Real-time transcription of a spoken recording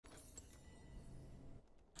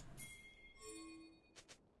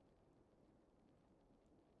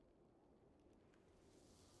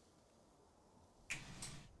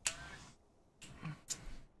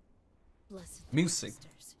Music.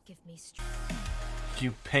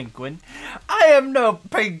 You penguin. I am no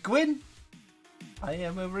penguin. I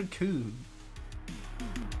am a raccoon.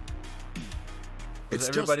 It's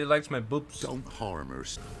everybody likes my boobs. Don't harm her.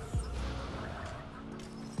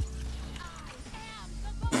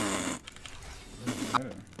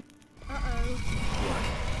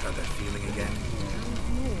 Got that feeling again?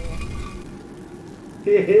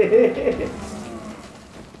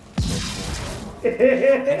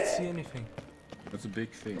 Can't see anything. That's a big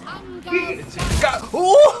thing. It's a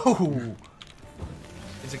Ooh!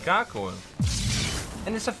 It's a gargoyle.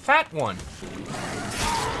 And it's a fat one.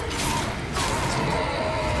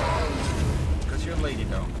 Because you're a lady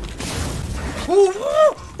though. Ooh!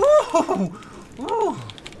 Ooh! Ooh! Ooh!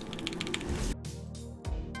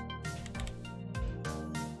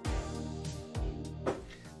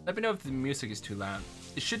 Let me know if the music is too loud.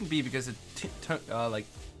 It shouldn't be because it like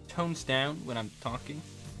tones down when I'm talking.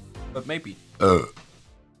 But maybe. Oh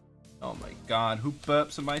my god, who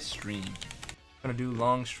burps on my stream? I'm gonna do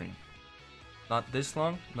long stream. Not this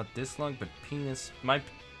long, but penis, and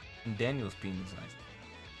Daniel's penis size.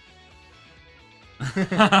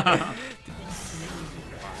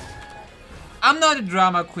 I'm not a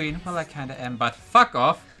drama queen. Well, I kinda am, but fuck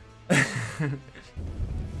off. Oh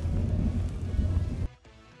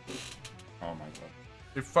my god.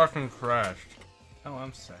 It fucking crashed. Oh,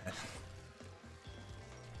 I'm sad.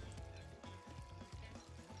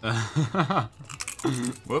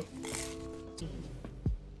 Whoop.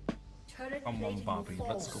 Come on, Bobby,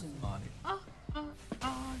 let's go party.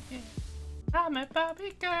 Yeah. I'm a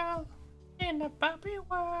Barbie girl in a Barbie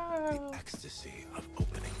world. Ecstasy of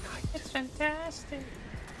opening night. It's fantastic.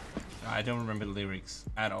 I don't remember the lyrics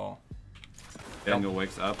at all. Daniel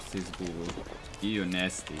wakes up, sees Woow. You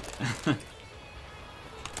nasty.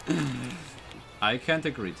 I can't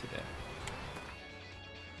agree to that.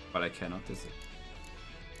 But I cannot disagree.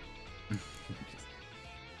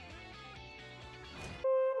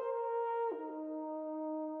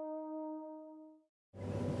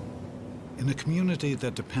 In a community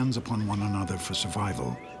that depends upon one another for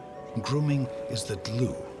survival, grooming is the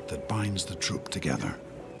glue that binds the troop together.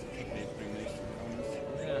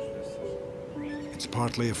 It's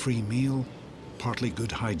partly a free meal, partly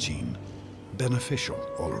good hygiene, beneficial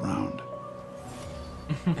all around.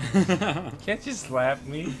 Can't you slap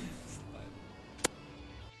me?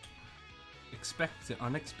 Expect it,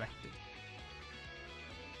 unexpected.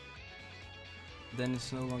 Then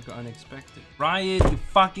it's no longer unexpected. Riot, you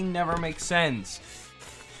fucking never make sense.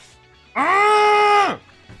 Ah!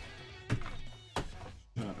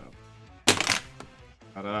 Shut up.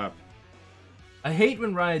 Shut up. I hate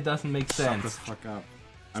when Riot doesn't make Shut sense. the fuck up.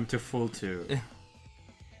 I'm too full too.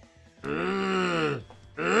 I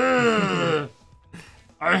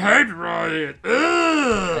hate Riot.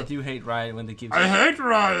 I do hate Riot when they keep. I hate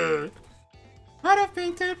Riot. Out of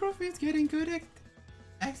painted proof is getting good.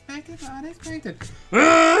 Expected, unexpected.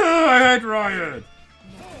 I hate Riot.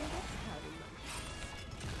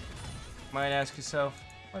 Might ask yourself,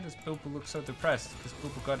 why does Poopoo look so depressed? Because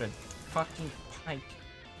Poopoo got a fucking pike.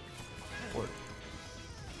 Or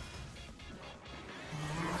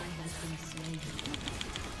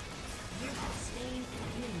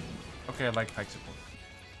okay, I like pike support.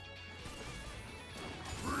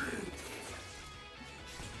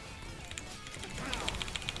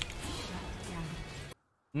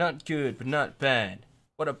 Not good, but not bad.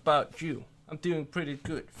 What about you? I'm doing pretty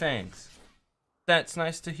good, thanks. That's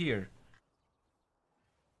nice to hear.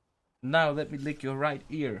 Now let me lick your right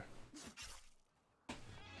ear.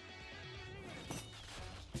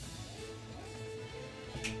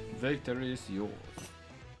 Victory is yours.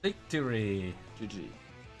 Victory. GG.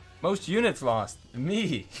 Most units lost.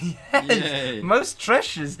 Me. Yes. Yay. Most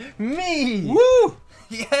treasures. Me. Woo!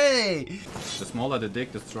 Yay. The smaller the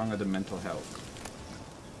dick, the stronger the mental health.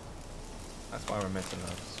 That's why we're missing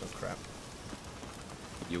out. So crap.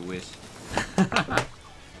 You wish.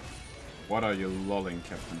 What are you lolling,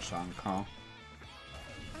 Captain Shank, huh?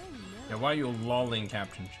 Yeah, why are you lolling,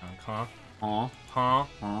 Captain Chunk, huh? Huh? Huh?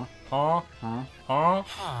 Huh? Huh? Huh?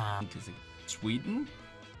 Huh? Is it Sweden?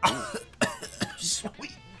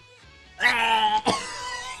 Sweden.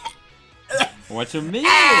 What you mean?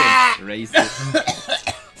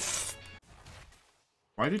 Racist.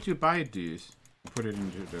 Why did you buy these? Put it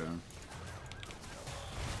into the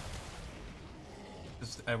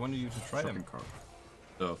I wanted you to try shopping them. cart.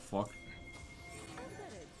 The fuck?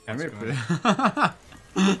 What's going on?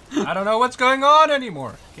 I don't know what's going on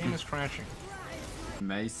anymore. Game is crashing.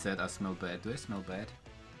 May said I smell bad. Do I smell bad?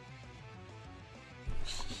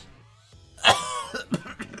 Oh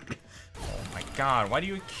my god, why do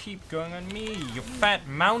you keep going on me, you fat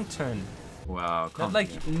mountain? Wow, Not come like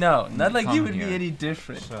here. no, not like you Come would here. be any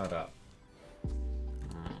different. Shut up.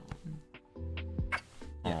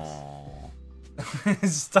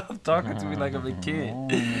 Stop talking to me like I'm a kid.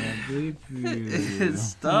 Baby.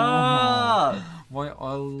 Stop. Why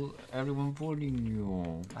all everyone bullying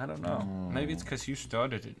you? I don't know. Maybe it's because you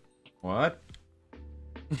started it. What?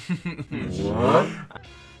 What?